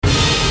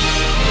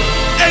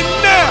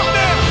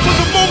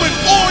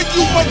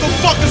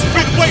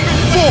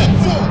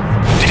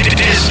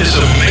is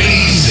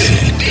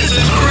amazing. This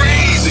is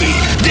crazy.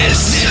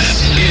 This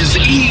is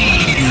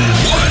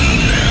E1,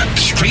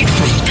 straight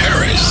from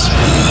Paris,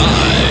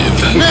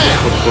 live.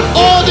 Now,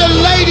 all the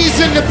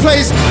ladies in the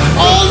place,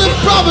 all the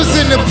brothers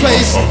in the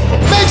place,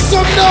 make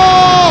some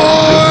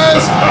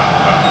noise.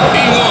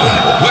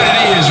 E1, what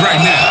it is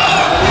right now.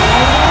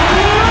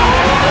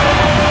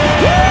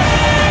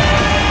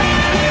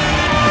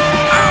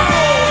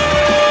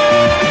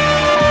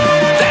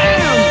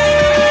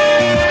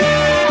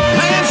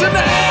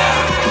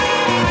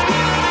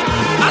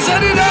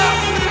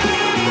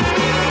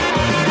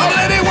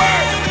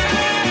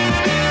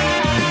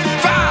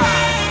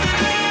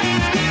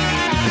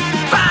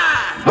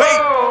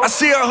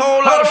 See a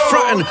whole lot of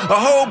frontin', a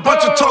whole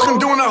bunch of talking,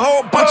 doing a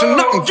whole bunch of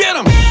nothing. Get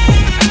 'em!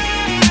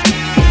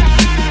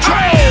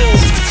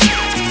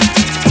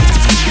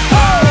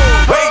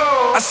 Wait,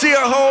 I see a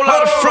whole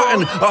lot of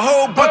frontin', a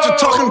whole bunch of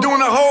talking,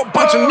 doing a whole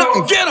bunch of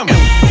nothing. Get 'em!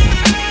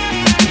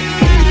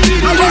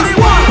 I'm only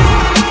one.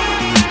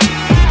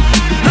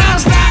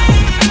 Non-stop.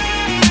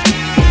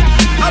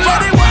 I'm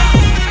only one.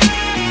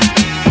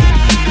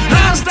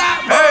 Non-stop.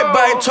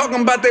 Everybody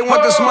talking about they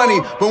want this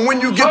money, but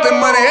when you get the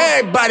money,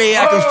 everybody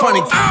acting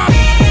funny.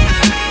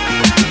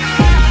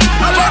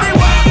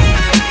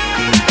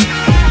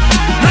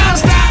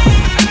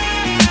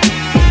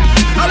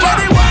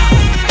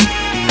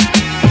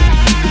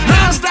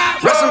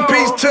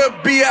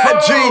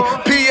 B.I.G.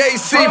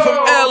 P.A.C. from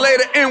L.A.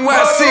 to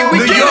N.Y.C. We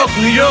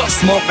New York,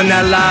 smoking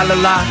that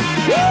la-la-la.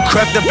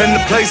 Crept up in the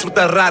place with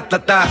the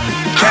rat-ta-ta.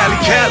 Cali,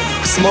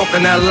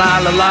 smoking that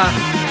la-la-la.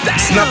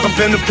 Snuck up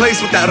in the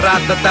place with that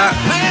rat-ta-ta.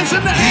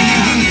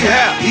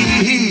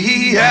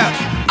 Hee-hee-hee-hee-hee-hee-hee.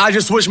 I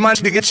just wish my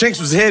nigga Chainz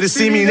was here to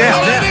see me now.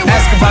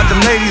 Ask about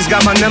them ladies,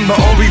 got my number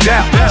on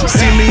readout.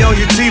 See me on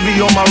your TV,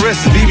 on my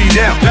wrist, BB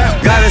down.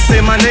 Gotta say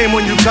my name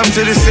when you come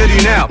to the city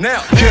now.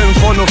 Couldn't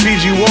for no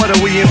Fiji water,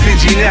 we in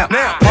Fiji now.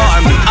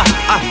 Pardon me,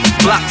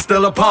 block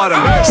still a part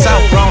of me. South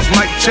Bronx,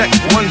 mic check,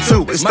 1,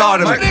 2, it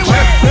started me.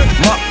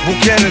 Mark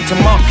Buchanan to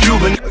Mark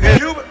Cuban.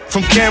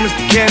 From cameras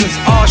to cannons,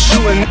 all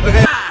shooting.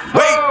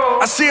 Wait,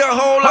 I see a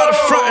whole lot of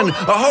frontin',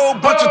 a whole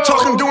bunch of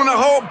talking, doing a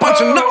whole bunch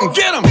of nothing.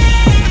 Get 'em!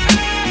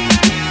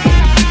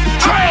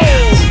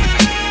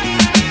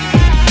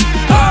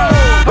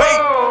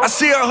 I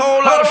see a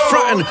whole lot of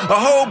frontin', a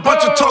whole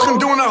bunch of talking,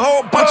 doing a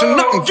whole bunch of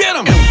nothing. Get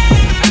 'em!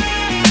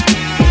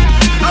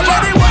 I'm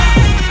only one.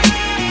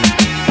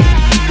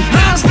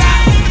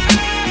 Non-stop.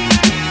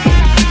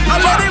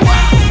 I'm only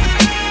one.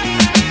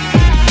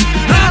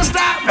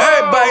 Non-stop.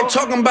 Everybody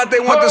talking about they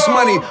want this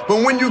money,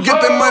 but when you get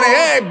the money,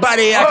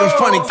 everybody acting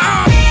funny.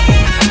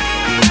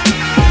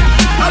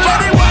 I'm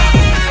only one.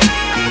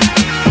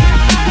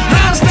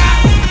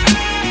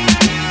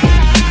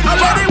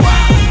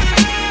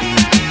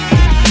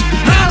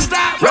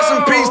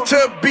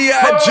 To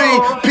B.I.G.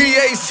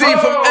 P.A.C.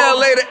 from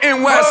L.A. to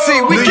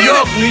N.Y.C. We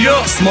New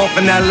York,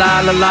 smoking that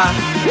la-la-la.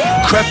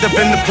 Crept up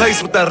in the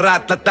place with the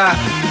rat-ta-ta.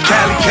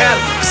 Cali,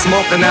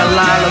 smoking that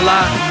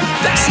la-la-la.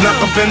 Snuck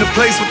up in the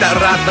place with that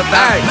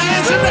rat-ta-ta.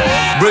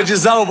 Bridge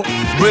is over.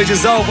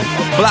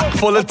 Block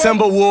full of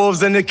timber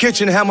wolves in the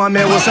kitchen, how my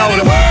man was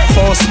holding.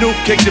 For Snoop,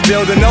 kicked the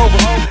building over.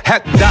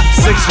 Heck, dot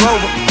 6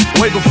 Rover.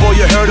 Way before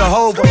you heard a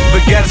hover.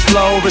 Baguettes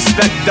flow,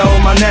 respect though,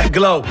 my neck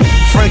glow.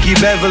 Frankie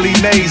Beverly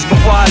Mays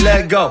before I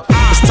let go.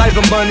 This type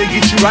of money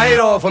get you right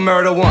off a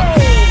murder one.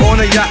 On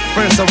a yacht,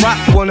 Prince of Rock,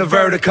 when the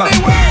verdict come.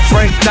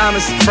 Frank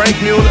Thomas, Frank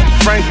Mueller,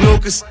 Frank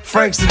Lucas,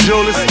 Frank's the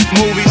jewelers,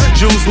 movies,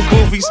 Jews with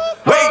goofies.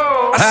 Wait,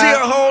 I see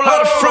a whole lot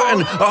of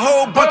frontin', a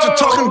whole bunch of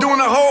talking, doing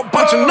a whole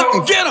bunch of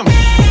nothing. Get 'em!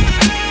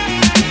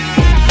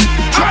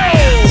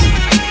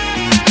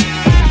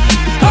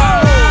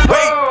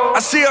 Wait, I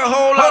see a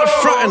whole lot of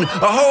frontin',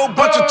 a whole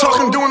bunch of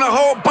talking, doing a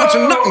whole bunch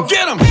of nothing.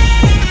 Get 'em!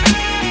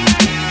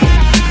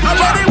 I'm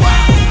only one.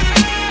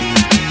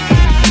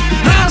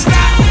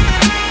 Non-stop.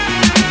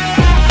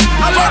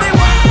 I'm only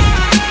one.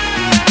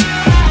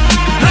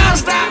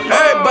 Non-stop.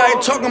 Everybody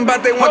talking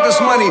about they want this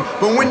money,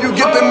 but when you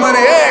get the money,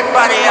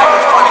 everybody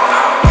acting funny.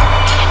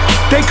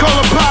 They call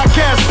a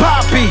podcast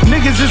poppy.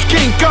 Niggas is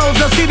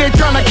kinkos, I see they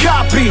tryna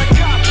copy.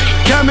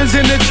 Diamonds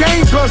in the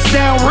chains, bust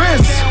down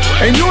wrists.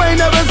 And you ain't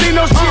never seen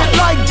no shit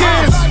like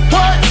this.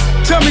 What?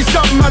 Tell me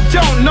something I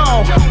don't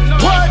know.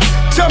 What?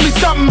 Tell me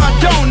something I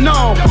don't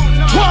know.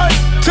 What?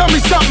 Tell me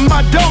something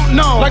I don't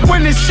know. Like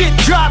when this shit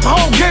drop,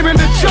 whole game in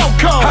the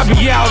chokehold. I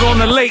be out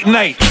on a late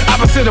night,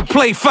 opposite a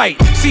play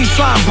fight. See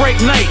slime break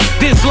night,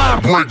 then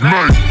slime break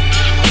night.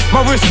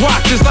 My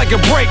wristwatch is like a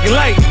break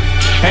light,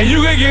 and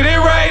you can get it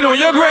right on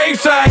your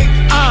gravesite.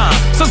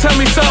 So tell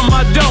me something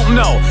I don't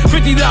know.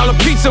 $50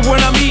 pizza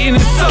when I'm eating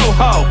in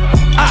Soho.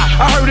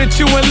 I heard that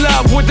you in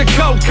love with the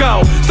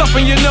cocoa.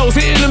 Stuffing your nose,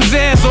 hitting them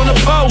Zans on the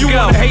pogo. You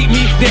wanna hate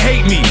me? Then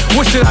hate me.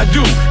 What should I do?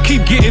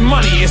 Keep getting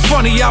money. It's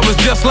funny, I was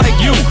just like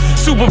you.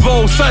 Super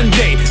Bowl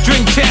Sunday,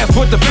 drink champs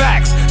with the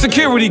facts.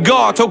 Security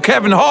guard told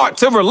Kevin Hart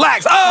to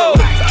relax. Oh!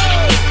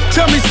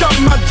 Tell me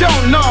something I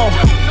don't know.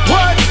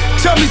 What?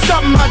 Tell me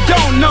something I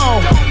don't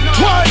know.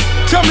 What?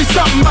 Tell me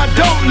something I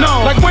don't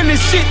know. Like when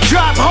this shit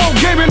drop, whole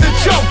game in the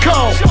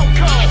chokehold.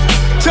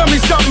 Tell me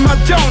something I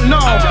don't know.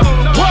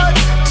 What?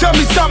 Tell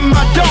me something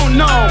I don't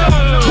know.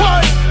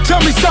 What? Tell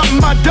me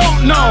something I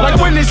don't know. Like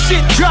when this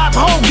shit drop,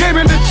 whole game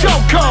in the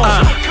chokehold.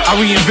 I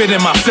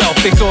reinvented myself,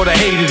 they sorta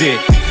hated it.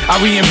 I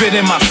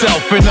reinvented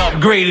myself and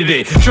upgraded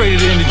it.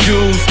 Traded in the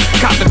Jews,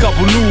 copped a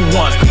couple new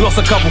ones. Lost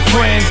a couple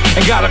friends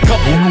and got a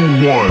couple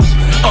new ones.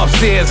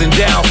 Upstairs and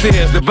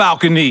downstairs, the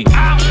balcony.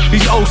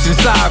 These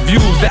oceanside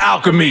views, the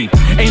alchemy.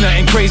 Ain't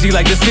nothing crazy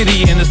like the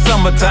city in the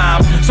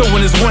summertime. So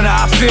when it's winter,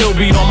 I still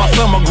be on my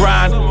summer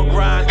grind.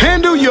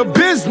 Handle your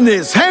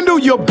business, handle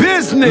your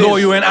business.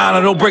 Loyal and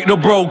honor, don't break no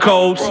bro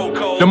codes.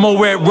 The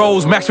more red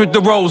rose, max with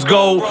the rose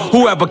gold.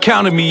 Whoever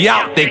counted me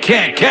out, they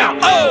can't count.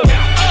 Oh!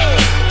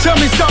 Tell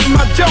me something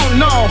I don't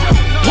know.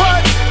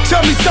 What?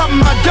 Tell me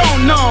something I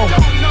don't know.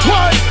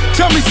 What?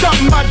 Tell me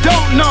something I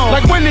don't know.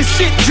 Like when this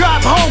shit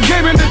drop, whole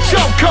game in the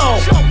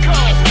chokehold.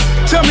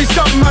 Tell me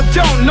something I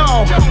don't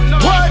know.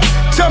 What?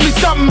 Tell me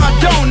something I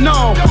don't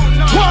know.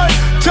 What?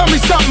 Tell me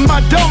something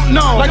I don't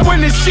know. Like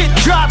when this shit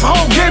drop,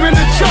 whole game in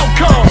the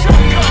chokehold.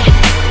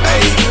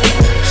 Hey,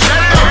 let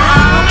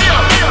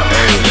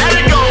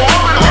it go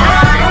over the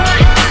right.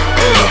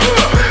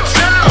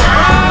 Set it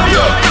around,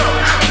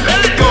 let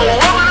it go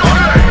over the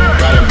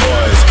right. Rider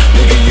boys,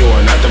 nigga, you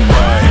are not the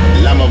boy.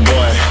 Llama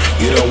boy,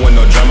 you don't want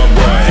no drama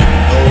boy.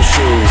 Old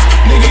shoes,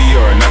 nigga, you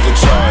are not the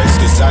choice.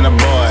 Designer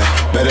boy,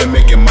 better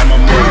make your mama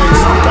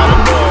moves. Rider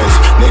boys,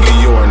 nigga,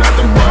 you are not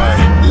the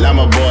boy.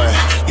 Llama boy,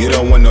 you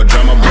don't want no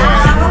drama boy.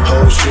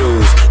 Old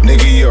shoes,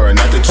 nigga, you are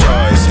not the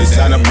choice.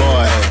 Designer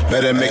boy,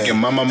 better make your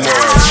mama moves.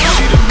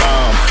 She the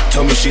bomb,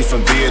 told me she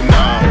from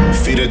Vietnam.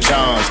 Feed her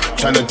charms,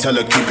 tryna tell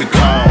her keep it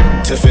calm.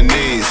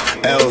 Tiffany's,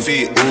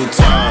 LV,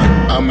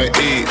 Wu-Tang. I'ma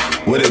eat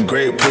with a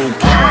great pool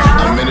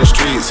pond. I'm in the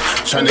streets,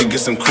 tryna get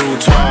some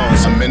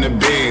croutons. I'm in the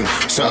beam,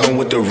 something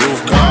with the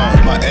roof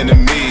gone. My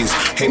enemies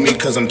hate me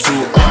cause I'm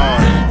too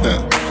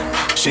on.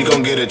 She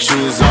gon' get her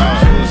choose on.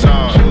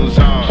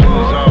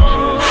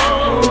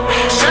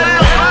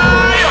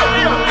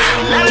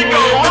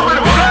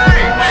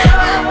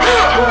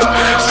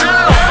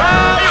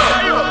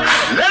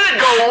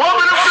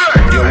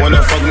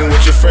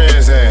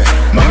 Friends and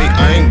mommy,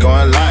 I ain't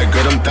gon' lie,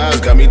 girl, them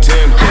thighs got me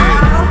tempted.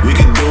 We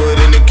can do it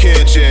in the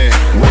kitchen,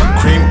 whipped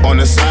cream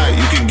on the side,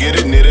 you can get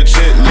it near the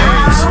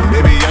chitlins.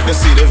 Baby, I can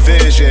see the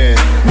vision.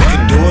 We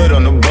can do it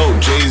on the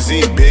boat,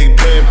 Jay-Z, big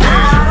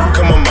pimpin'.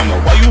 Come on,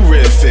 mama, why you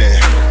riffing?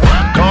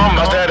 Come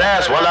bust that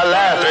ass while I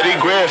laugh, Eddie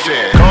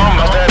Griffin. Come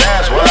bust that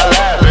ass while I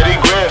laugh,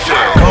 Eddie Griffin.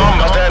 Come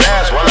bust that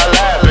ass while I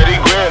laugh, Eddie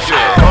Griffin.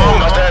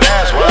 Come bust that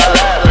ass while I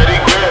laugh, Eddie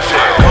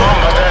Griffin.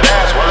 Come bust that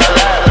ass while I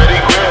laugh,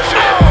 Eddie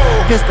Griffin.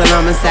 Pistol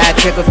on my side,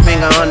 trigger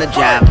finger on the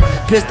job.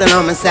 Pistol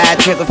on my side,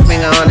 trigger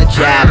finger on the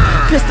job.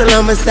 Pistol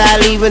on my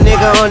side, leave a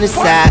nigga on the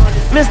side.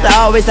 Mr.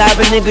 Always have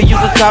a nigga, you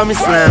can call me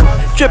slime.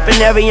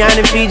 Trippin' every yarn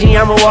in Fiji,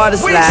 I'm a water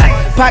slide.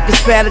 Pockets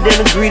fatter than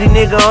a greedy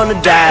nigga on the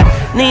dive.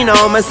 Nina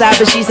on my side,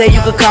 but she say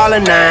you could call her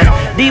 9.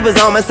 Divas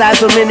on my side,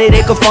 so many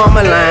they could form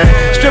a line.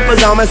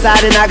 Strippers on my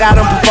side, and I got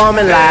them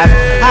performing live.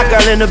 Hot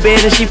girl in the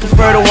bed, and she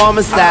prefer the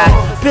warmer side.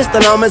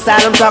 Pistol on my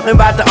side, I'm talking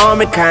about the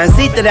army kind.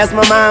 Sita, that's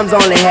my mom's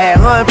only had,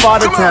 her and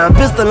father time.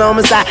 Pistol on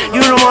my side,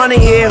 you don't wanna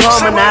hear it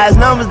harmonized.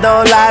 Numbers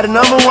don't lie, the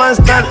number one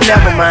stunt,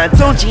 never mind.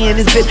 Tunchi in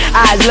this bitch,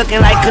 eyes looking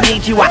like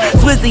Konnichiwa.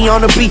 Swizzy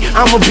on the beat,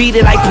 I'ma beat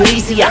it like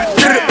Policia.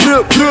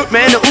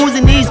 Man, the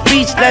Uzi needs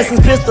speech lessons.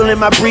 Pistol in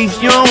my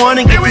briefs, you don't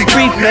wanna get this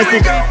brief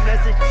message.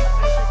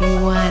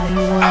 Oh,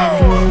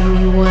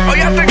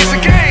 y'all think it's a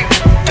game?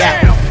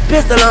 Damn.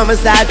 Pistol on my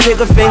side,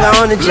 trigger finger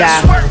on the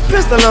job.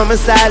 Pistol on my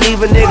side,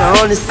 leave a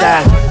nigga on the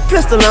side.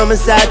 Pistol on my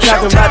side,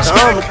 talking about the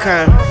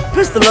Omicron.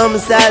 Pistol on my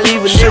side,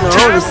 leave a nigga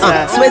on the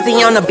side.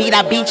 Swizzy on the beat,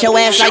 I beat your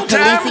ass like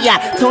Policia.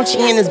 Tunchi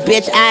in this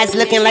bitch, eyes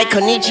looking like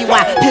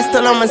Konnichiwa.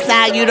 Pistol on my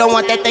side, you don't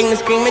want that thing to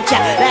scream at ya.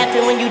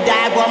 Laughing when you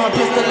die, boy, my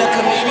pistol a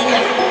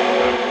comedian.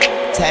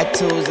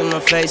 Tattoos in my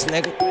face,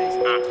 nigga.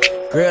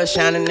 Grill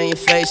shining in your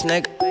face,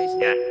 nigga.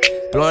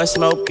 Blowing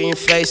smoke in your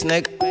face,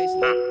 nigga.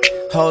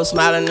 Hoe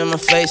smiling in my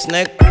face,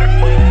 nigga.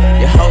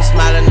 Your hoe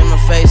smiling in my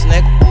face,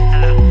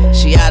 nigga.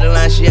 She out of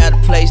line, she out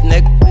of place,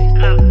 nigga.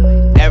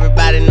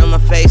 Everybody know my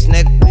face,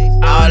 nigga.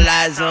 All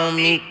eyes on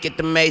me, get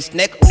the mace,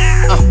 nigga.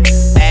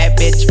 Bad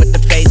bitch with the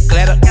face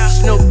glitter.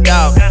 Snoop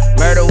Dogg,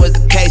 murder was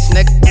the case,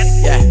 nigga.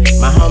 Yeah,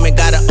 my homie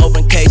got an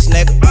open case,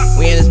 nigga.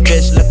 We in this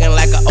bitch looking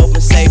like an open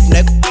safe,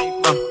 nigga.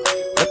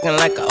 Looking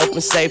like an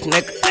open safe,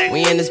 nigga.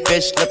 We in this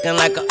bitch looking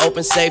like an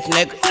open safe,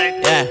 nigga.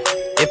 Yeah,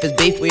 if it's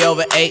beef, we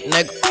over 8,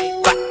 nigga.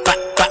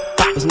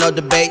 There's no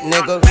debate,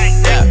 nigga.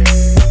 Yeah,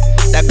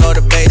 that go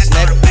to base,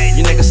 nigga.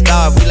 You niggas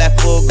starve, we let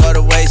food go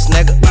to waste,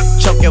 nigga.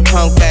 Choke your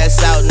punk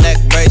ass out, neck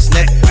brace,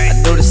 nigga.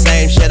 I do the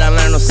same shit, I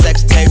learned on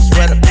sex tapes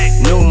with her.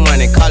 New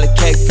money, call it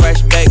cake,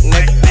 fresh baked,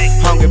 nigga.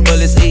 Hungry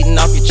bullets eating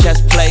off your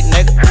chest plate,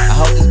 nigga. I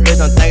hope this bitch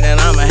don't think that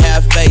I'ma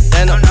have faith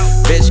in her.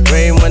 Bitch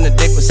scream when the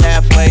dick was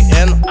halfway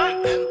in her.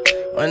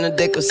 When the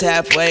dick was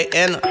halfway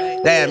in her.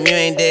 Damn, you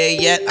ain't dead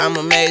yet, I'm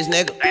amazed,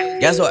 nigga.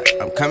 Guess what?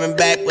 I'm coming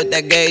back with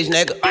that gauge,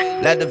 nigga.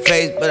 Let the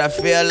face, but I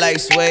feel like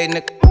sway,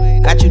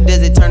 nigga. Got you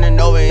dizzy turning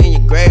over in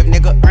your grave,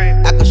 nigga.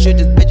 I can shoot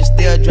this bitch and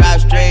still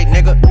drive straight,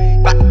 nigga.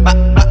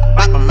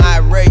 I'm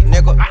irate,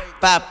 nigga.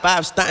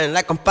 5'5", stuntin'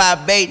 like I'm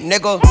 5'8",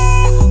 nigga.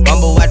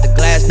 Bumble out the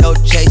glass, no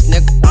chase,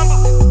 nigga.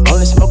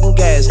 Only smoking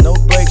gas, no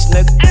brakes,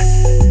 nigga.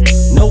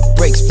 No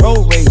brakes,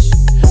 road rage.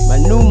 My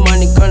new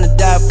money gonna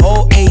die of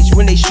old age.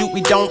 When they shoot,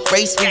 we don't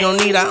race. We don't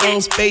need our own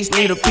space.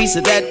 Need a piece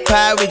of that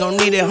pie, we gon'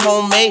 need it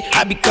homemade.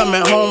 I be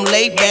coming home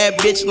late, bad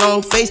bitch,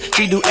 long face.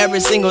 She do every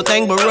single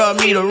thing but rub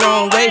me the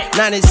wrong way.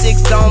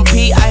 96 Don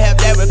P, I have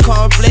that with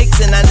cornflakes.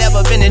 And I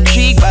never been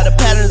intrigued by the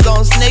patterns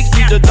on snakes.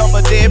 Need to dump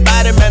a dead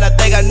body, man, I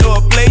think I know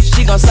a place.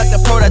 She gon' suck the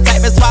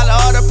prototype and swallow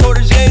all the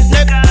proteges,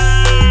 nigga.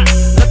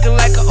 Looking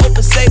like an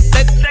open safe,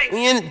 nigga.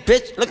 We in it,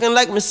 bitch, looking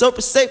like Miss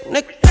Open Safe,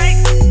 nigga.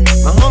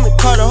 My homie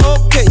caught a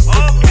whole case.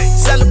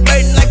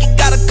 Celebrating like he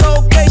got a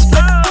cold case,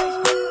 nigga.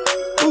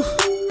 Ooh.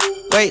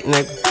 Wait,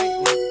 nigga.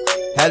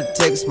 Had to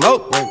take a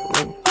smoke break,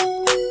 nigga.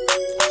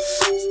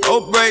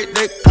 Smoke break,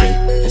 nigga.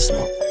 And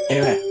smoke,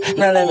 and rap.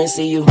 Now let me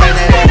see you. Bring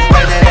that ass,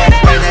 bring that ass,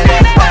 bring that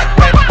ass back.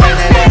 Bring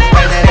that ass,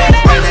 bring that ass,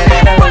 bring that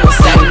ass. Now let me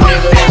see you.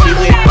 Nigga that she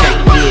with, can't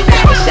get.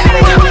 Got a shot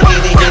at him and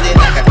hit it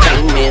like I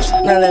can't miss.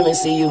 Now let me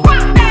see you.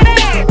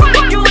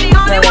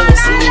 Now let me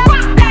see you.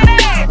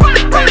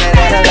 Bring that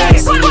ass, now let me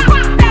see you.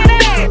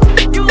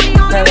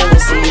 Now let me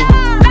see you.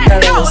 Now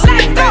let me see you. Now let me see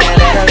you.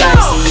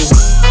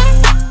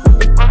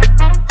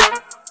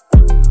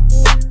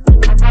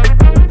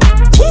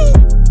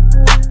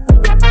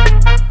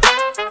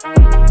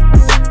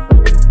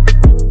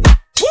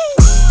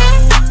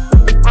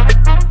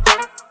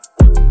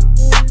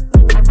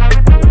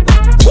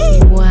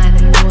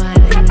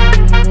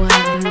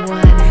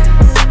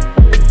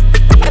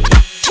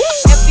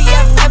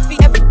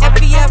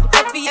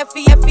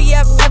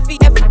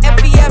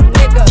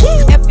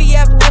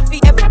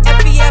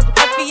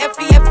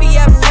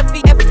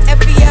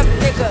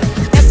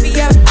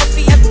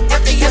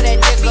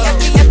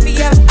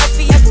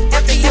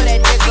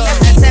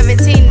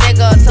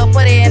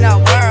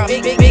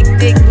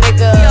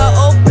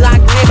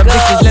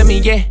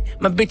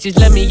 My bitches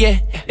love me, yeah.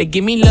 They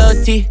give me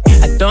loyalty.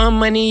 I throw them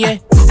money, yeah.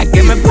 I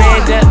get my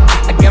bread up.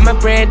 I got my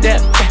bread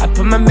up. I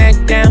put my Mac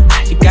down.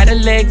 She got her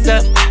legs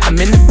up. I'm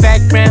in the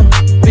background.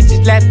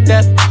 Bitches lapped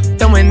up.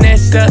 Throwing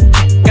ass up.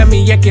 Got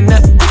me yakking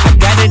up. I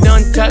got it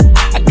on tuck.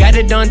 I got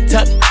it on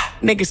tuck.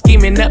 Niggas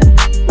scheming up,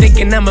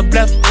 thinking I'm a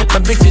bluff. My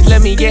bitches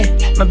love me, yeah.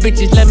 My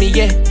bitches love me,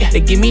 yeah. They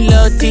give me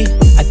loyalty.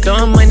 I throw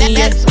them money,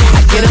 yeah.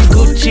 I get them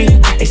Gucci.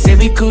 They say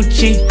we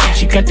Gucci.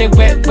 She got that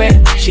wet.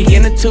 She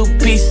in a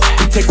two-piece.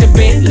 We take the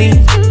Bentley.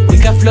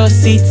 We got floor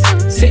seats.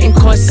 Sitting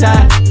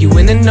courtside. You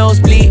in the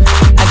nosebleed.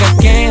 I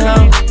got gang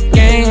home.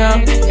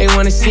 They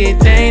wanna see it,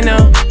 they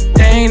know.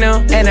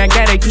 And I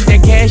gotta keep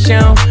that cash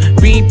on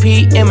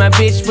repeat. And my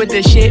bitch with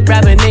the shit,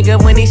 rob a nigga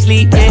when he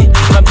sleep, yeah.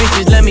 My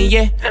bitches love me,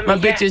 yeah. My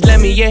bitches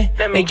love me, yeah.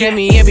 They get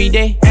me every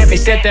day,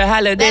 except the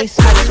holidays.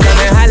 Come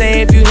and holla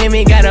if you hear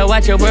me, gotta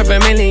watch your word for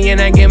million.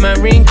 I get my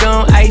ring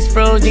on, ice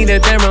froze, need a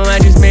thermal. I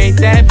just made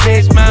that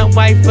bitch my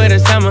wife for the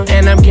summer.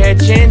 And I'm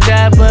catching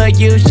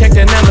W's, check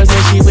the numbers.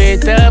 When she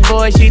with the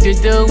boy, she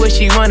just do what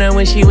she wanna.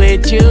 When she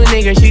with you,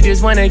 nigga, she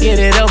just wanna get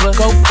it over.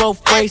 Go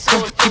both ways,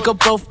 she go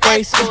both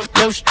ways.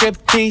 No strip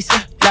tease,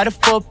 lot of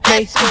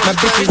foreplay. My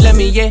bitches love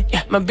me, yeah.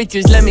 My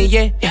bitches love me,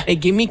 yeah. They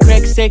give me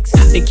crack sex,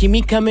 they keep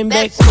me coming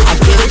back. I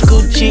get a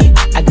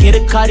Gucci, I get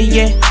a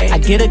Cartier, I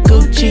get a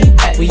Gucci.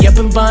 We up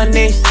in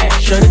Barnes,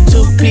 show the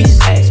two-piece.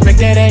 Smack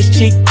that ass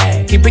cheek,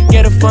 keep it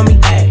ghetto for me,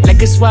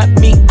 like a swap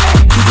meet.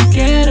 Keep it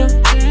ghetto,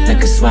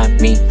 like a swap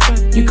meet.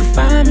 You can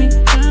find me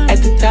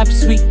at the top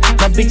suite.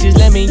 My bitches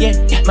let me, yeah.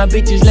 My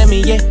bitches let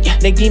me, yeah.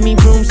 They give me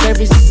room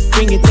service,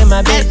 bring it to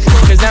my bed.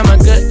 Cause I'm a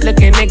good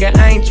looking nigga,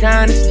 I ain't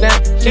tryna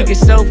stunt. She get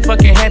so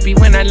fucking happy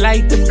when I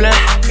light the blunt.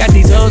 Got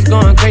these hoes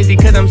going crazy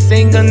cause I'm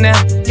single now.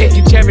 If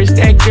you cherish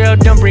that girl,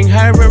 don't bring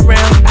her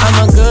around.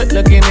 I'm a good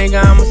looking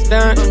nigga, I'm a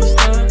stunt.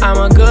 I'm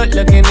a good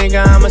looking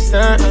nigga, I'm a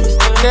stunt.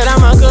 Said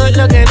I'm a good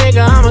looking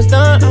nigga, I'm a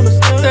stunt.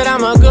 Said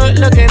I'm a good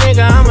looking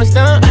nigga, I'm a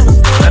stunt.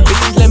 My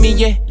bitches let me,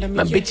 yeah.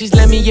 My bitches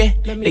let me, yeah.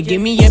 They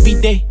give me every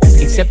day,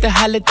 except the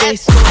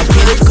holidays. I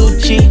get a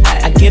Gucci,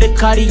 I get a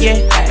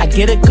Cartier, I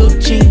get a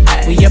Gucci.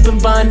 We up in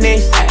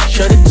Barnes,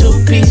 show the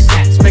two-piece.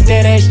 Smack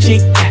that ass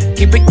cheek,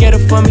 keep it ghetto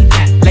for me,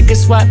 like a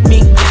swap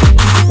meet.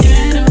 Keep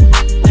it ghetto,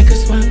 like a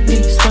swap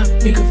meet.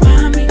 You can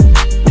find me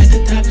at the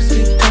top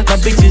suite. My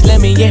bitches let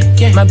me, yeah.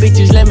 My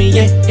bitches let me,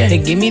 yeah. They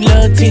give me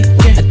loyalty,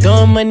 I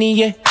throw them money,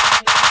 yeah.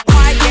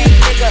 My gang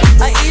nigga,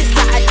 a east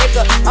side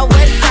nigga, a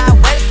west side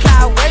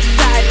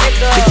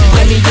nigga. Bitches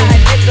let me, yeah.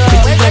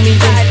 Bitches let me,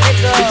 yeah.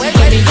 Bitches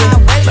let me, yeah.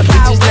 My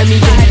bitches let me,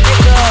 yeah.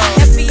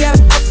 FBF,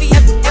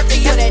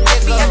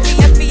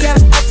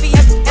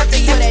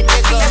 that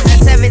nigga.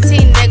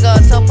 17 nigga,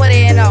 so put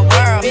it in a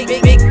world. Big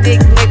dick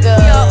nigga.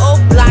 Yo,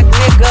 old block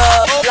nigga.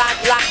 Block.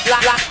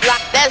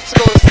 Let's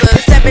go, son.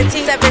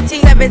 17.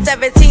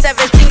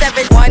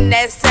 1,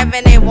 that's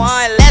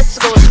 781. Let's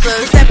go,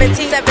 son.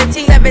 17.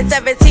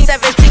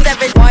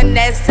 1,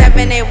 that's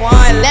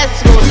 781.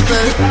 Let's go,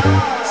 son.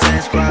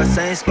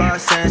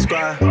 Same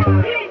squad.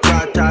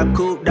 Drop top,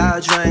 coupe,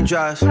 Dodge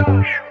raindrops.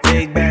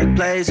 Big back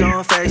plays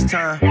on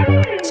FaceTime.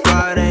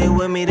 Squad ain't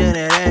with me, then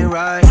it ain't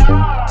right.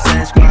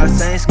 Same squad,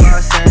 same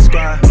squad, same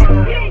squad.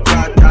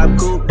 Drop top,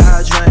 coupe,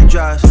 Dodge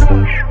raindrops.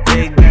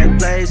 Big back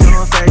plays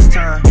on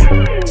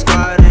FaceTime.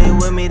 Squad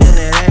ain't with me, then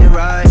it ain't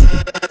right.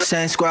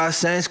 Same squad,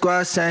 same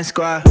squad, same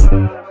squad.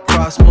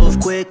 Cross move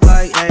quick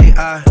like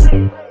AI.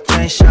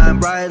 Chain shine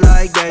bright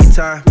like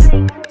daytime.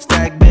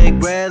 Stack big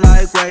bread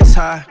like waist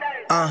high.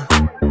 I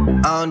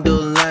don't do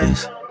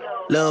lanes.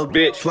 Little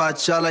bitch,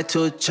 watch out like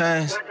 2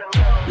 Chainz.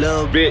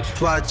 Little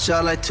bitch, watch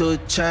out like 2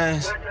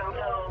 Chainz.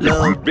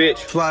 Little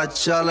bitch,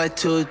 watch out like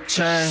 2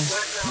 Chainz.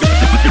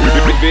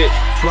 Little bitch,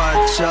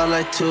 watch out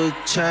like 2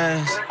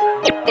 Chainz.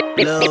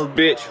 Little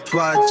bitch,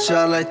 watch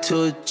out like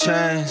 2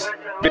 Chainz.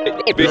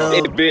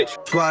 Little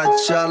bitch,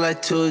 watch out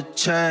like 2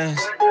 Chainz.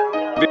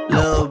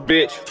 Little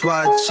bitch,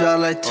 watch out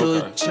like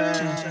 2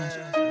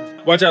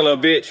 Chainz. Watch out, little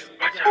bitch.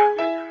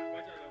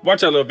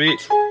 Watch out, little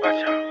bitch.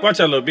 Watch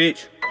out, little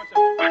bitch.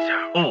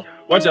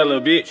 Watch out,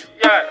 little bitch.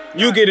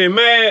 You getting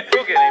mad?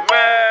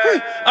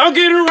 I'm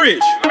getting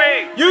rich.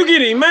 You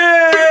getting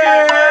mad?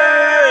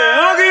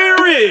 I'm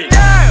getting rich.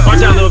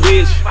 Watch out, little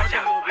bitch.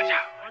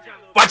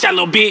 Watch out,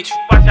 little bitch.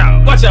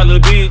 Watch out,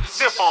 little bitch.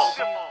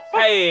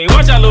 Hey,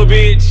 watch out, little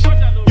bitch.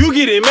 You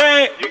getting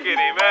mad?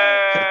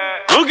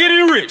 I'm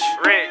getting rich.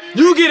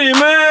 You getting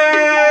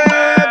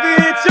mad,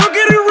 bitch? I'm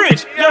getting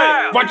rich.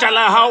 Watch out,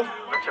 little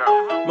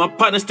hoe. My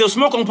partner still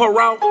smoke on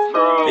parole.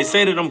 They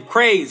say that I'm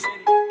crazy.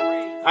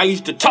 I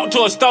used to talk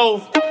to a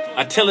stove.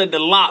 I tell it to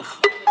lock.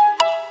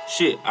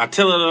 Shit, I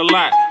tell it a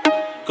lot.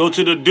 Go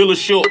to the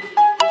dealership.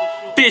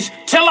 Bitch,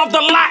 tell off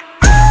the lot.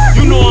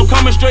 You know I'm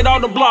coming straight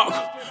out the block.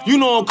 You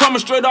know I'm coming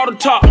straight out the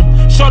top.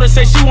 Shorty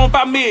say she want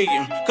 5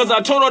 million. Cause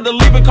I told her to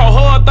leave it, call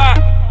her a thought.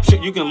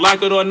 Shit, you can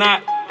like it or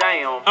not.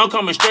 Damn. I'm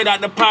coming straight out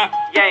the pot.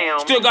 Damn.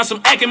 Still got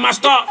some act in my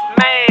stock.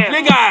 Man.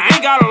 Nigga, I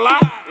ain't gotta lie.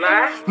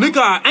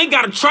 Nigga, I ain't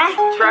gotta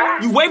try.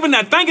 You waving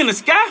that thing in the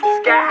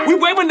sky. We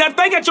waving that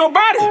thing at your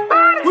body.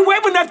 We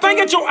waving that thing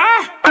at your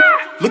eye.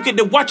 Look at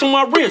the watch on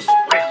my wrist.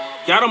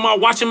 Got on my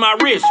watch in my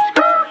wrist.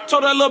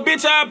 Told that little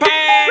bitch I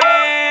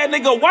paid.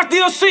 Nigga, watch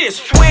the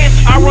assist.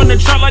 I run the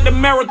track like the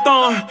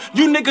marathon.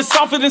 You niggas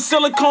softer than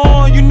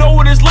silicone. You know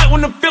what it's like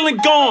when the feeling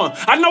gone.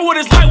 I know what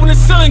it's like when the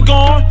ceiling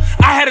gone.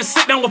 I had to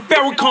sit down with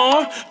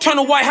Farrakhan. Turn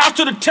the White House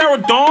to the Terror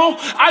Dome.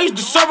 I used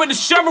to serve at the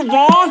Chevron.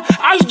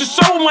 I used to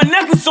serve with my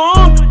necklace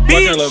on.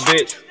 Bitch. Watch out, little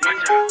bitch.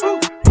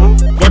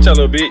 Watch out,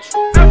 little bitch.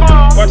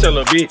 Watch out,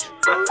 little bitch.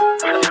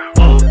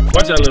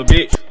 Watch out, little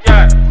bitch.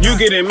 You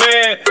getting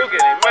mad?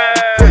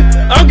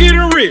 I'm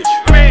getting rich.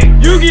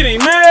 You getting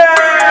mad?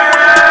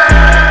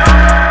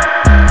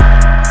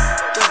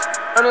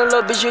 On a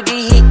little bitch, you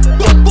get hit.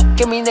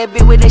 Give me that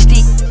bitch with that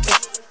stick.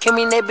 Give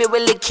me that bitch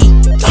with a key.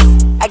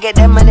 I get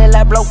that money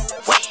like blow.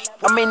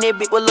 I'm in that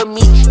bitch with Lil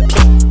Meech.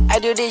 I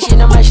do this shit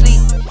on my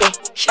sleep.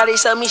 Shawty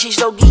saw me, she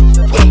so geek.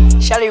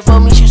 Shawty for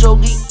me, she so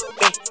geek.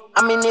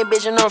 I'm in that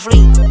bitch and on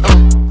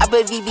fleek. I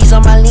put VVs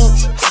on my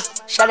links.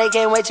 Shawty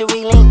can't wait till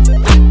we link.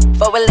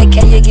 Fuck with like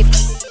K, you get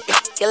feet.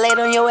 Get laid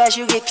on your ass,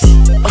 you get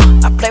feet.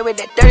 I play with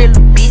that dirty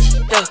little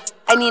bitch.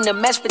 I need a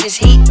mess for this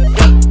heat.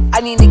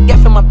 I need to get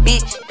from my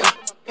bitch.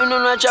 You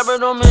know that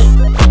chopper on me.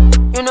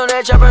 You know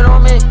that chopper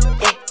on me.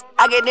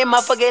 I get that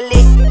motherfucker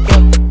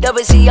lit.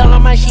 Double C all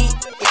on my sheet.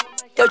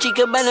 Yo,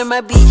 chica in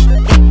my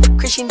bitch.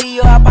 Christian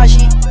Dior, I buy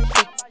shit.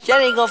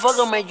 Shawty gon' fuck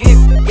on my drip.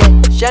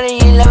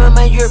 Shawty ain't loving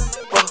my drip.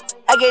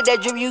 I get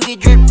that drip, you get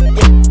drip.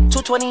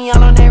 220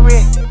 all on that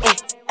rear.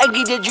 I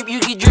get that drip, you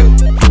get drip.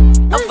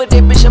 I'm for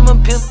that bitch, I'm a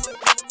pimp.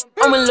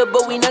 I'm a little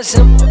but we not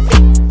simple.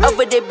 I'm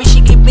for that bitch,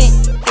 she get bent.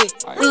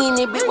 We ain't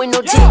that bitch with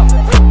no tip.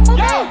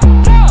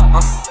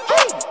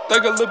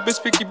 Thug a little bitch,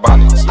 speaky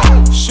bonnets.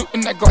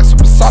 Shooting that glass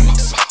with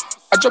Sonics.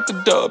 I dropped the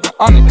dub and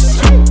Onyx.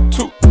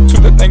 Two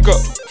that thing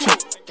up.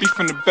 Beef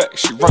in the back,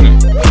 she running.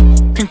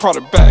 Pink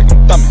Prada bag,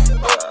 I'm thumbing.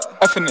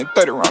 Effing in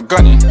 30 round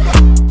gunning.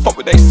 Fuck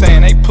what they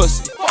saying, they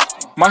pussy.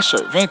 My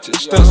shirt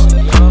vintage, Stussy.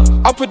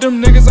 I put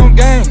them niggas on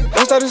game,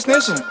 don't start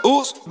snitching.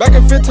 Oops, back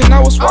in 15 I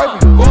was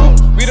swiping.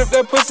 Oops, beat up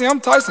that pussy, I'm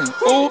Tyson.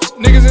 Oops,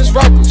 niggas is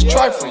reckless,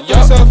 trifling.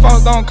 Your cell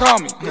phones don't call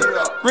me.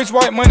 Rich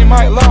white money,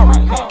 Mike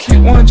Lowry.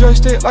 Keep one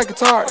joystick like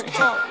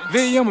Atari.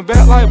 V, I'm a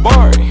bat like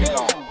Barry.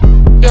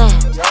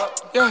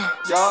 Yeah.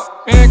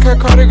 Me and Kurt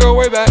Carter go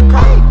way back.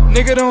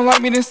 Nigga don't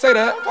like me, then say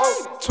that.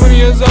 20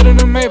 years older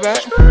than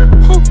Maybach.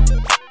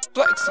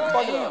 Flexing.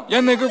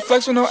 Young nigga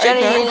flex with no A-back.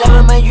 Shawty ain't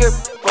loving my drip.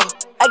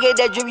 I get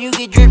that drip, you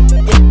get drip.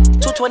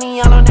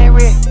 220 all on that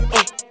rear.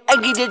 I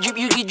get that drip,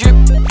 you get drip.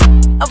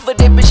 I'm for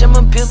that bitch, I'm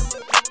a pimp.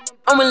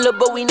 I'm a little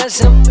but we not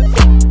simple.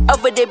 I'm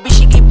for that bitch,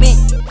 she get bent.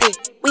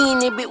 We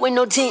ain't that bitch with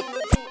no tent.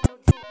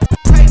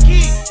 Hey.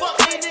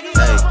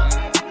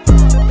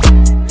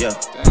 Yeah.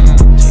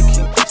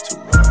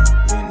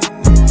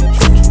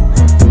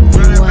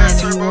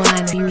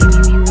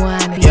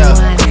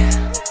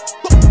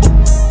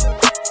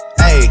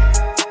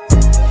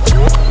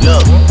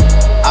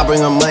 bring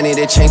her money,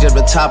 they change up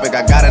the topic.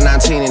 I got a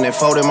 19 and it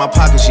fold in my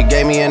pocket. She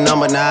gave me a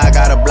number, now I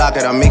gotta block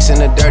it. I'm mixing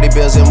the dirty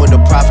bills in with the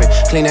profit.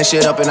 Clean that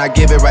shit up and I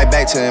give it right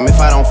back to him.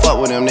 If I don't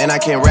fuck with him, then I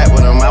can't rap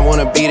with him. I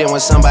wanna beat him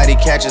when somebody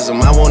catches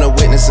him. I wanna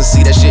witness and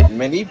see that shit.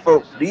 Man, these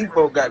folk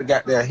got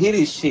to hit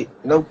this shit.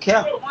 No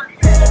cap.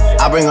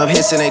 I bring up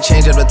hits and they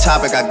change up the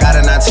topic. I got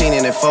a 19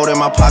 and it fold in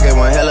my pocket.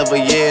 One hell of a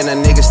year and the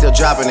niggas still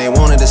dropping. They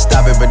wanted to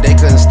stop it, but they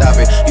couldn't stop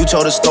it. You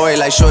told a story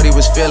like Shorty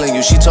was feeling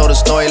you. She told a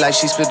story like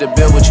she split the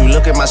bill with you.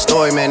 Look at my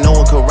story, man, no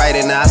one could write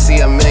it. Now I see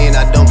a million,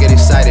 I don't get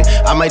excited.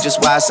 I might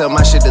just why I sell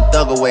my shit the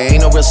thug away.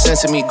 Ain't no real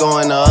sense in me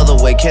going the other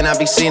way. Can I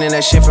be seen in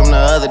that shit from the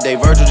other day?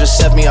 Virgil just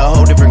set me a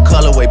whole different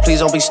colorway. Please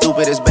don't be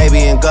stupid, it's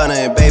baby and Gunna.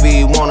 And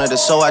baby, he wanted her,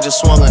 so I just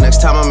swung her.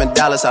 Next time I'm in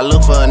Dallas, I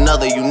look for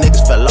another. You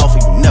niggas fell off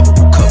and you never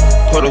recover.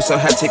 Puddle so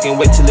hot, taking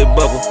wait till it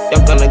bubble.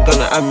 Y'all gonna,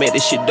 I made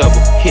this shit double.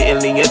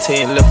 Hitting Leonte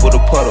and left with a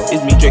puddle.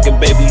 It's me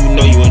drinking, baby, you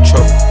know you in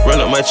trouble. Run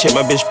up my check,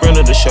 my bitch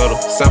sprinter the shoulder.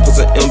 Samples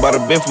of M by the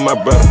bin for my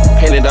brother.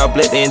 Painted all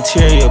black, the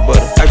interior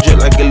butter. I drip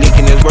like a leak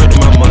and it's worth to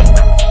my mother.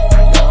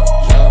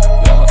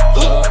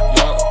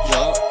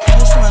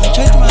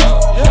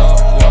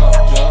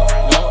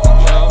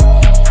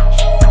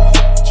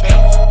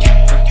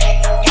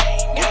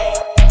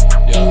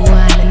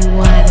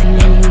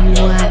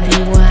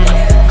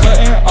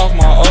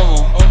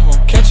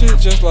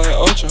 Just like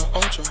Ocho,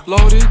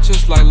 loaded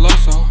just like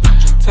Loso.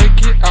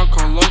 Take it out,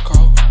 go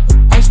loco.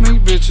 Ice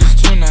make bitches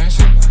too nice.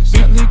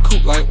 Bentley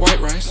coupe like white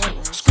rice.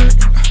 Skirt,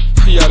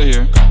 he outta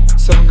here.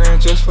 $7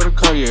 grand just for the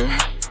Cartier.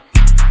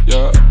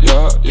 Yeah.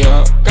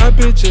 Got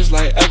bitches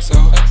like EXO.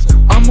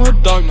 I'm a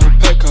dog, no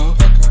Petco.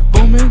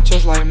 Booming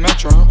just like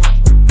Metro.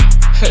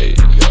 Hey,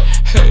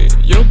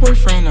 your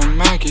boyfriend a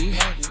Maggie.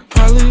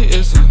 Probably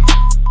is a.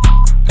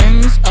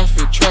 And his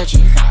outfit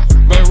tragic.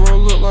 Bankroll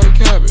look like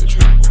cabbage.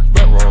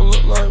 Bankroll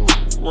look like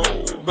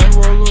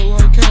Bankroll look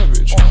like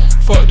cabbage.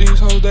 Fuck these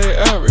hoes, they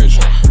average.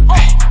 I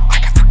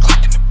got the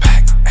Glock in the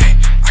back. I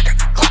got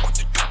the Glock with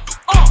the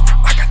doo-doo. I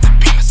got the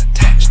beamers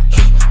attached.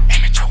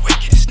 Aim at your way,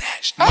 get it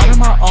snatched. Minding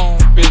my own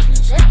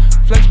business.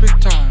 Flex big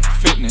time,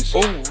 fitness.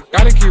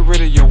 Gotta get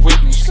rid of your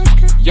witness.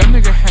 Young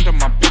nigga handle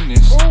my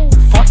business.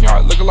 Front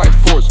yard looking like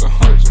Forza.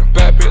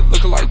 Bad bitch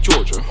looking like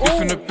Georgia.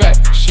 If in the back,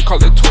 she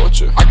call it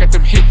torture. I got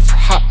them hits,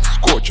 hot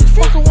scorcher.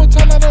 Fuckin' one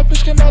time, now that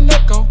bitch cannot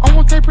let go. I'm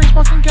with K-Breeze,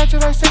 sparking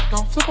gadget like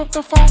Sicko. Flip up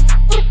the phone,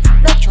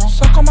 Metro.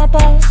 Suck on my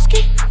bones,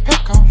 ski,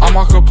 Petco. I'm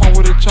Al Capone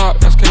with a chop,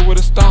 that's K with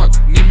a stock.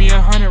 Need me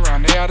 100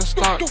 round, they out of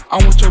stock.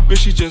 I'm with your bitch,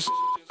 she just.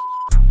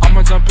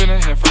 I'ma jump in her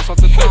head first off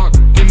the dock.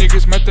 These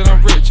niggas mad that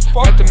I'm rich.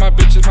 Mad that my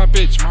bitch is my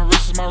bitch, my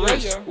wrist is my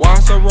wrist. Why I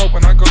so rope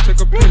when I go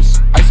take a piss?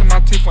 Ice in my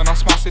teeth when I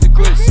smile, see the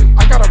glitz.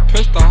 I got her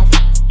pissed off.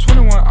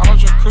 21, I don't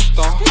drink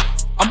Crystal.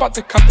 I'm about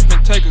to cut the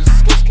Bentegas.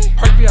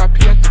 Perk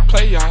VIP at the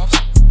playoffs.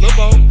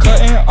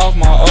 Cutting off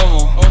my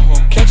ojo.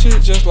 Catch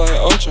it just like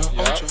Ocho.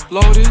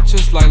 Loaded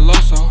just like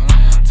Loso.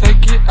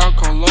 Take it out,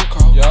 go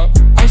loco.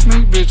 Ice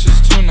make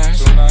bitches too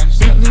nice.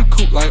 Bentley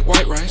coupe like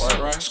white rice.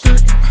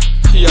 Skirt,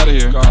 he outta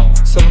here.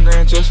 $7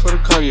 grand just for the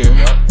Cartier.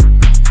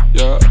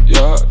 Yeah.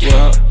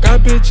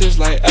 Got bitches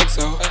like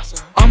EXO.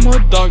 I'm a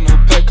dog, no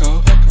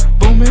Petco.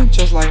 Booming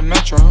just like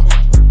Metro.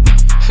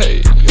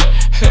 Hey,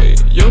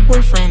 your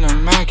boyfriend a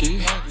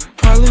Maggie.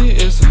 Probably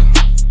is a.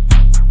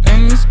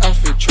 And his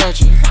outfit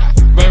tragic.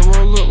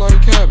 Bankroll look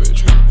like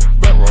cabbage.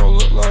 Bankroll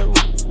look like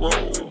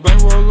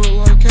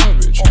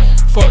cabbage.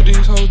 Fuck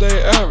these hoes,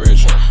 they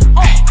average. I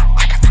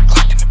got the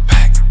Glock in the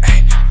back. I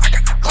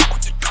got the Glock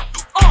with the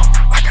doo-doo.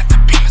 I got the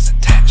beamers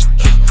attached.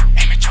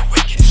 Aim at your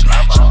way, get it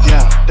snatched.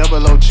 Yeah,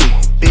 double OG,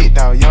 big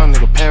dog, young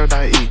nigga,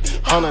 Paradise E.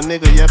 On a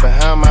nigga, yeah,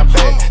 behind my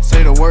back.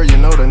 Say the word, you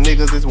know the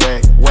niggas is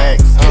whack,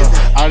 wax.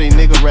 All these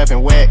niggas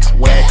rapping wax.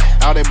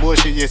 All that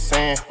bullshit just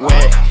saying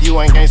whack.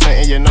 You ain't gangsta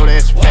and you know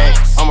that's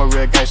facts. I'm a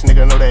real gangsta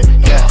nigga, know that.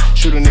 Yeah,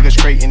 shoot a nigga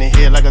straight in the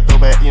head like a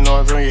throwback. You know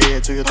I'm from your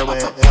head to your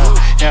throwback.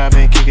 Yeah, I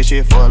been kicking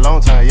shit for a long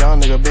time. Y'all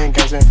nigga been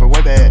gangsta from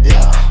way back.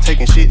 Yeah,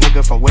 taking shit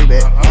nigga from way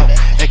back.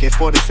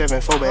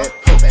 AK-47 4 back.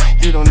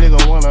 You don't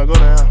nigga wanna go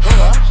there.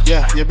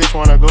 Yeah, your bitch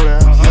wanna go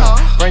there. Yeah,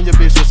 bring your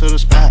bitches to the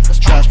spot.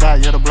 Try spot,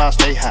 yeah, the block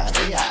stay hot.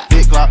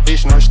 Big Glock,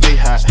 bitch, no stay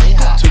hot.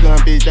 2 gun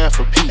bitch, that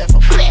for P.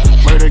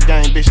 Murder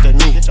gang, bitch, that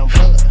me.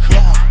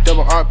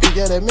 Double RP,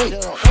 yeah, that me.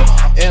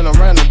 And I'm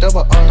running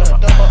double R.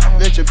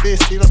 Let your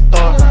bitch see the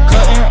star.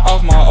 Cutting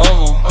off my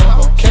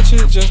ojo. Catch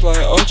it just like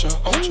Ocho.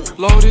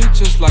 Loaded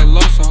just like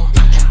Loso.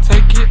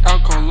 Take it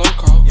out, go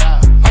loco.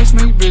 Ice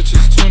make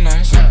bitches too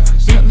nice.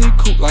 Bentley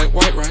coupe like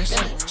white rice.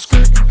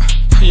 Skirt,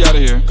 he outta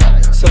here.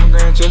 $7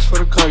 grand just for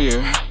the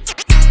Cartier.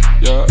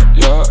 Yeah.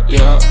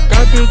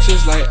 Got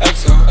bitches like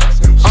EXO.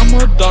 I'm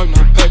a dog,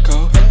 no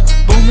Petco.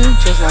 Booming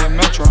just like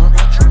Metro.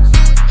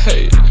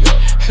 Hey,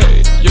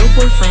 your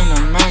boyfriend a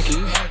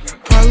Maggie.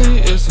 Probably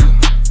is a.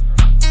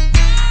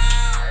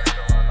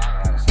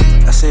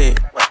 I said,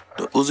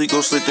 the Uzi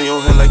gon' slip through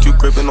your hand like you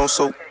gripping on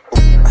soap.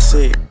 I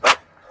said,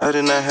 I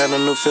did not have a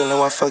new feeling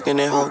while fucking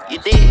that hoe.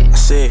 I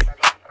said,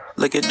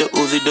 look at the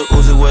Uzi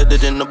wetter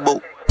than the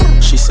boat.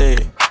 She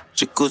said,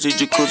 jacuzzi,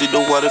 the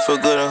water feel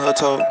good on her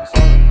toe.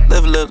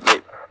 Live a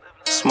little,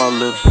 small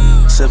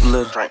little, sip a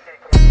little.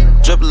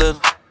 drip a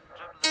little.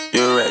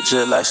 You a rat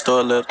just like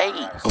store little.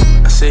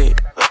 I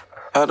said,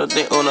 I don't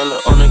think on a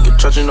little nigga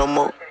trust you no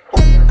more.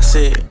 I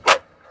said,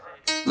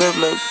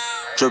 live,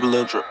 drip a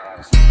little drip.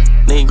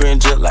 Nigga green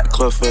jet like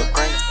chlorophyll.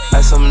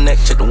 Ice on my neck,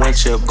 check the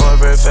windshield. Going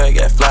very fast,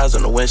 got flies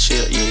on the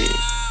windshield, yeah.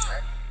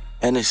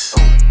 And it's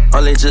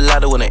only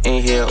gelato when I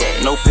inhale.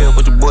 No pill,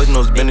 but your boys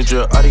know it's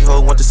Benadryl. All these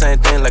hoes want the same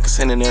thing like a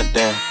synonym,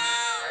 damn.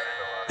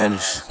 And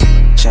it's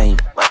chain,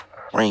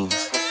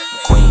 rings,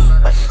 queen,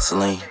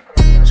 Celine,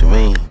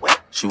 Jermaine.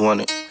 She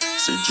want it,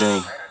 it's a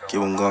dream.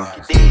 Keep on going.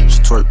 She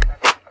twerk,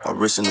 my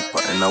wrist in the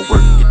pot and I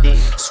work.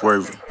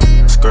 Swerving,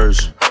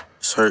 excursion,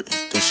 it's hurting.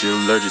 Think she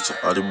allergic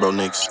to all the bro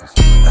niggas.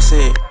 I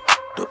said,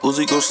 the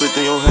Uzi gon' slip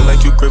in your hand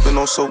like you gripping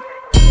on soap.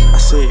 I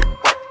said,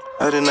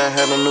 I did not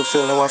have no new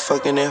feeling while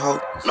fucking that hoe.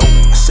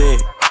 I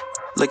said,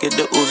 look at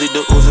the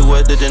Uzi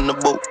wetter than the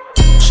boat.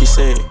 She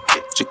said,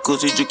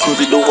 jacuzzi,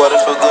 the water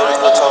feel good in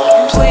her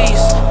tongue.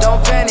 Please,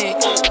 don't panic.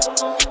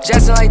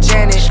 Jackson like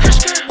Janet.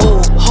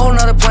 Ooh, whole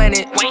nother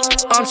planet.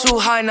 I'm too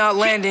high, not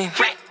landing.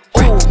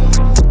 Ooh,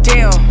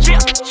 damn,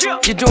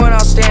 you're doing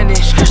outstanding.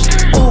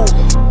 Ooh,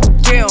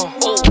 damn,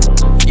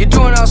 you're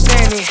doing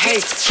outstanding. Hey,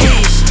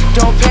 please,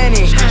 don't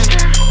panic.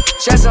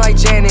 Jackson like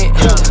Janet.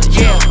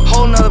 Yeah,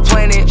 whole nother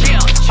planet.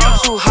 I'm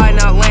too high,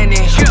 not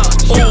landing.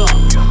 Ooh,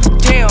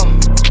 damn,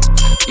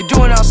 you're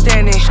doing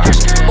outstanding.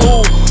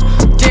 Ooh,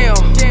 damn,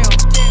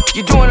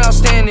 you're doing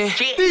outstanding.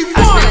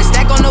 I spend a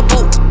stack on the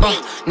boot.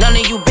 None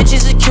of you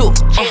bitches are cute.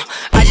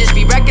 I just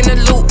be racking the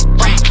loot.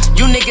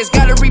 You niggas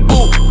gotta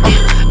reboot.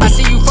 I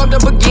see you fucked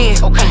up again.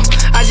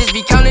 I just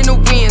be counting the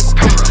wins.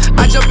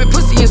 I jump in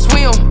pussy and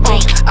swim.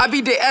 I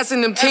be the ass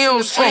in them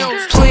Timbs.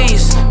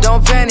 Please,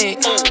 don't panic.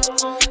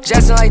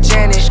 Jackson like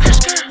Janet.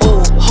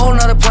 Ooh, whole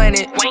nother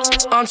planet.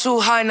 I'm too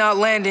high, not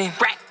landing.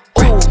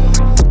 Ooh,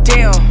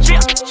 damn,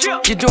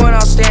 you're doing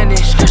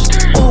outstanding.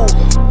 Ooh,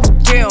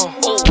 damn,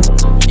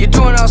 you're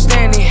doing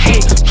outstanding.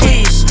 Hey,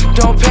 please,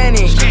 don't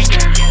panic.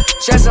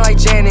 Jackson like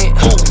Janet.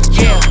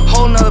 Yeah,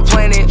 whole nother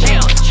planet.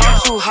 I'm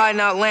too high,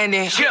 not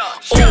landing.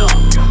 Ooh,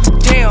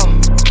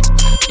 damn,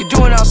 you're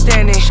doing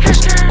outstanding.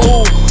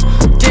 Ooh,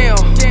 damn,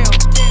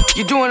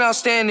 you're doing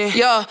outstanding.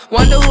 Yeah,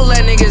 wonder who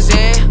let niggas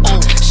in.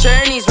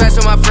 Sharing these racks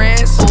with my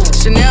friends.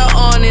 Chanel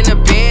on in the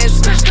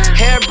Benz.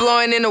 Hair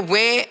blowing in the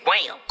wind.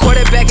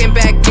 Quarterback and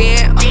back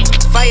in.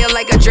 Fire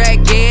like a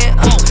dragon.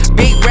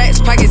 Big racks,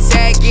 pockets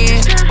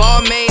sagging.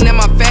 Ball main in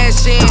my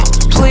fashion.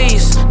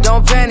 Please,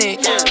 don't panic.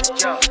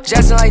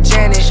 Jackson like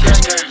Janet.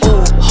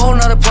 Ooh, whole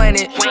nother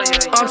planet.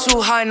 I'm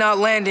too high, not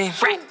landing.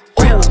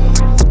 Ooh,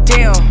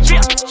 damn,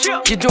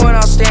 you're doing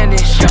outstanding.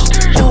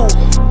 Ooh,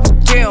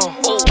 damn,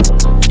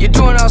 you're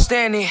doing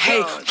outstanding.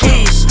 Hey,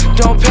 please,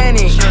 don't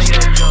panic.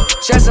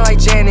 Jackson like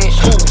Janet.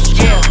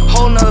 Yeah,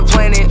 whole nother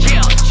planet.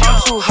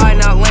 I'm too high,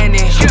 not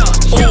landing.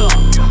 Ooh,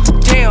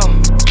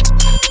 damn,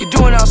 you're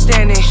doing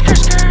outstanding.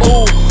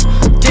 Ooh,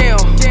 damn,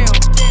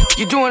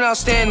 you're doing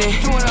outstanding.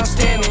 Doing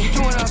outstanding.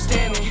 Doing outstanding.